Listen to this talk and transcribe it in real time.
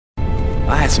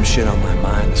I had some shit on my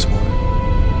mind this morning.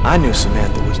 I knew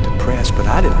Samantha was depressed, but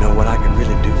I didn't know what I could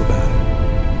really do about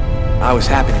it. I was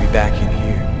happy to be back in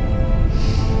here.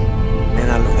 Man,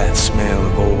 I love that smell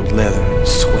of old leather and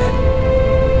sweat.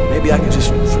 Maybe I could just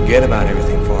forget about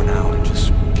everything for an hour and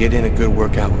just get in a good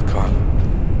workout with Carla.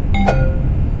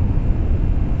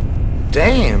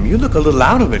 Damn, you look a little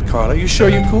out of it, Carla. You sure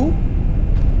you're cool?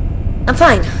 I'm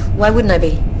fine. Why wouldn't I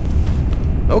be?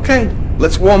 Okay,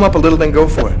 let's warm up a little, then go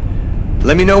for it.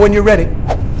 Let me know when you're ready.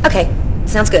 Okay,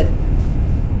 sounds good.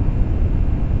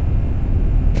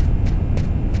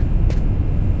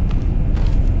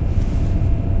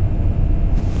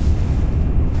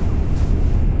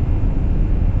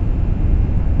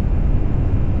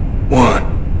 One,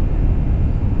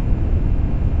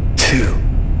 two,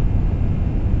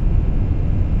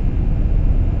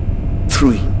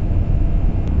 three,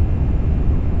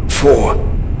 four,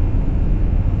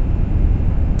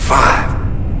 five,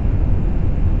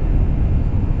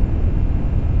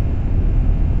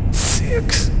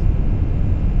 six,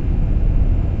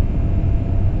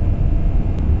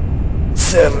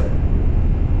 seven,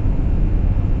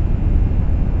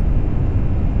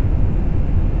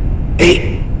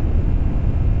 eight,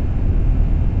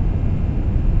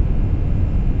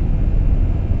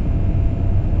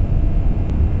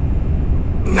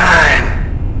 9,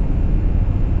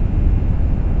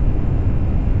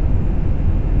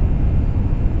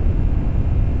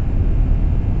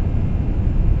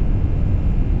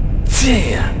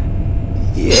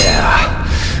 10. Yeah,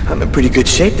 I'm in pretty good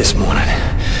shape this morning.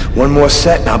 One more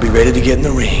set and I'll be ready to get in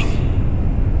the ring.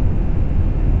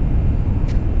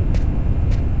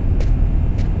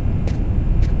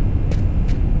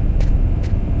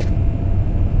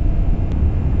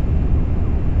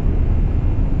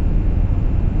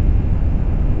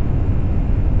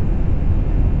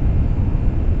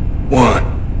 One,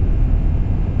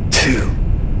 two,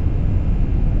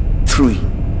 three,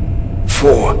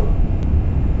 four,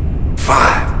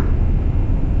 five,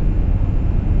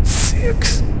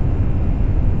 six,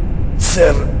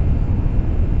 seven,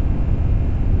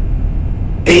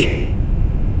 8,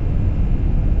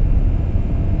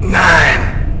 9.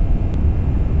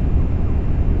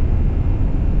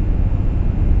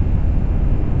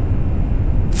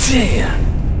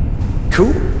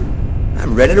 Cool.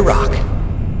 I'm ready to rock.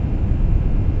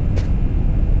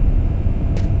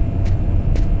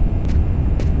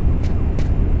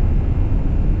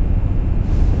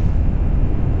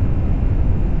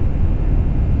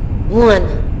 One,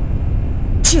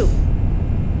 two,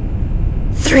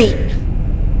 three,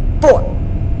 four,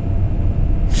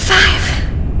 five,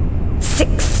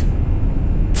 six,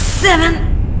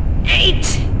 seven,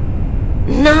 8,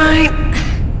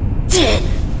 9, 10.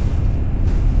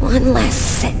 One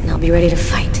last set and I'll be ready to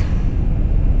fight.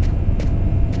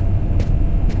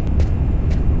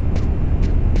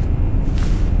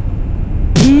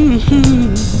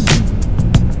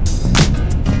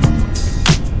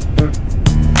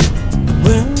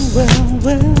 Well.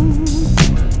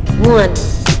 1,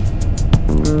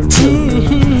 2,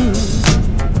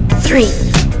 3,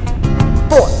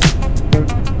 4,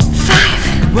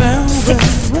 5, 6,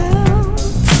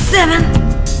 7,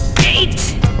 8,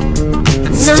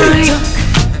 9,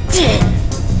 10.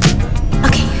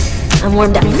 Okay, I'm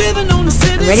warmed up. I'm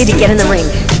ready to get in the ring.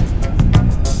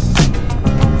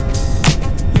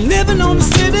 Living on the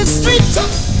city streets.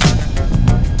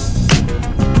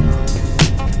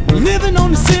 Living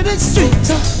on the city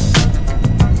streets.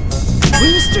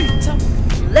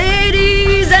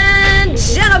 Ladies and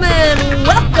gentlemen,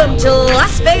 welcome to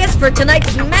Las Vegas for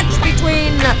tonight's match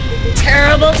between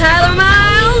Terrible Tyler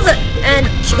Miles and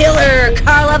Killer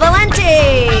Carla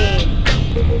Valenti.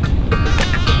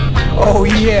 Oh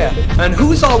yeah, and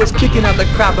who's always kicking out the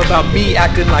crap about me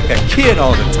acting like a kid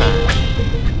all the time?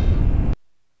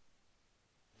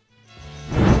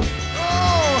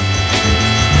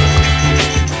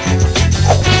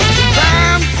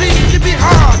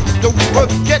 Don't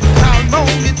forget how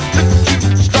long it took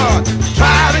to start.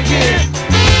 Try it again.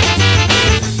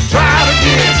 Try it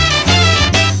again.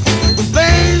 When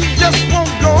things just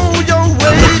won't go your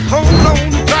way, hold on,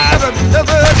 try it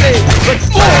another day. But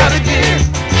try it again.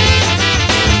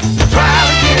 Try it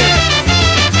again.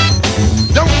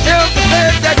 Don't ever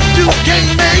say that you can't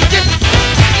make it.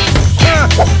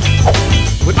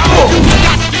 What all you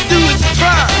got to do is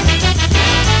try.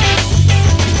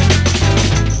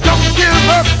 Don't give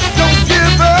up. Don't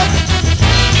give up.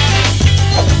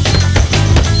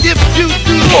 If you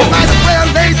do, you might as well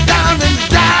lay down and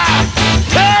die.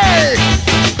 Hey,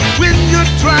 when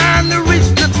you're trying to reach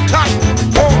the top, the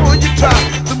more you try,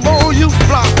 the more you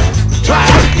flop. Try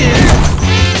it again.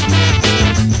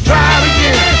 Try it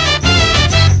again.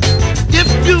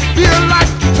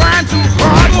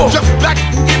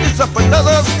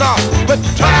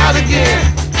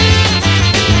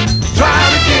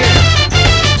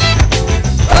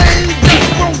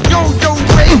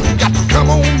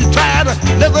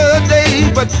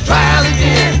 but try it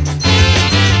again.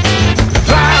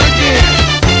 Try it again.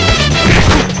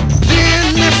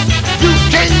 Then if you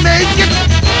can't make it,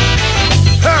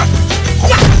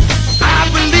 I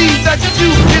believe that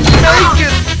you can make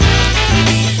it.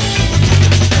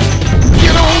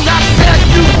 Get on out there,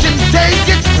 you can take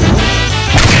it.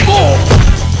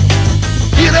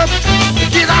 Get up,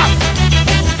 get out,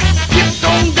 get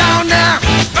on down now.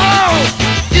 Oh,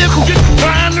 if you're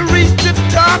trying to reach the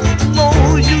top, the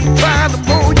more you try, the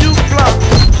more you flop.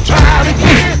 Try it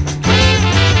again.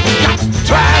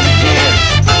 Try it again.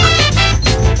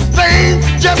 Things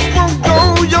just won't go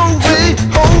your way.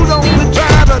 Hold on and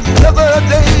try it another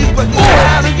day, but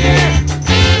try it again.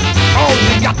 All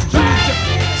you got to do is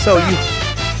just... So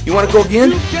you want to go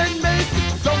again? You can make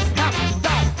it, don't have to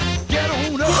stop. Get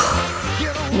on up,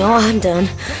 get on. No, I'm done.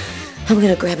 I'm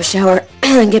gonna grab a shower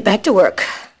and get back to work.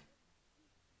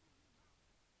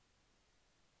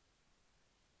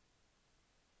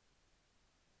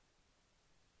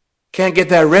 Can't get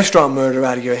that restaurant murder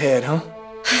out of your head, huh?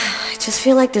 I just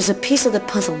feel like there's a piece of the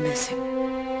puzzle missing.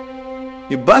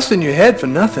 You're busting your head for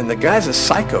nothing. The guy's a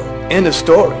psycho. End of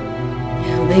story.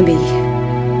 Yeah, maybe.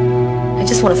 I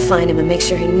just want to find him and make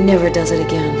sure he never does it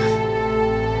again.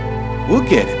 We'll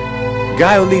get him. A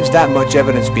guy who leaves that much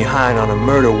evidence behind on a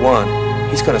murder one,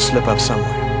 he's gonna slip up somewhere.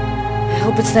 I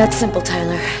hope it's that simple,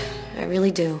 Tyler. I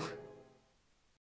really do.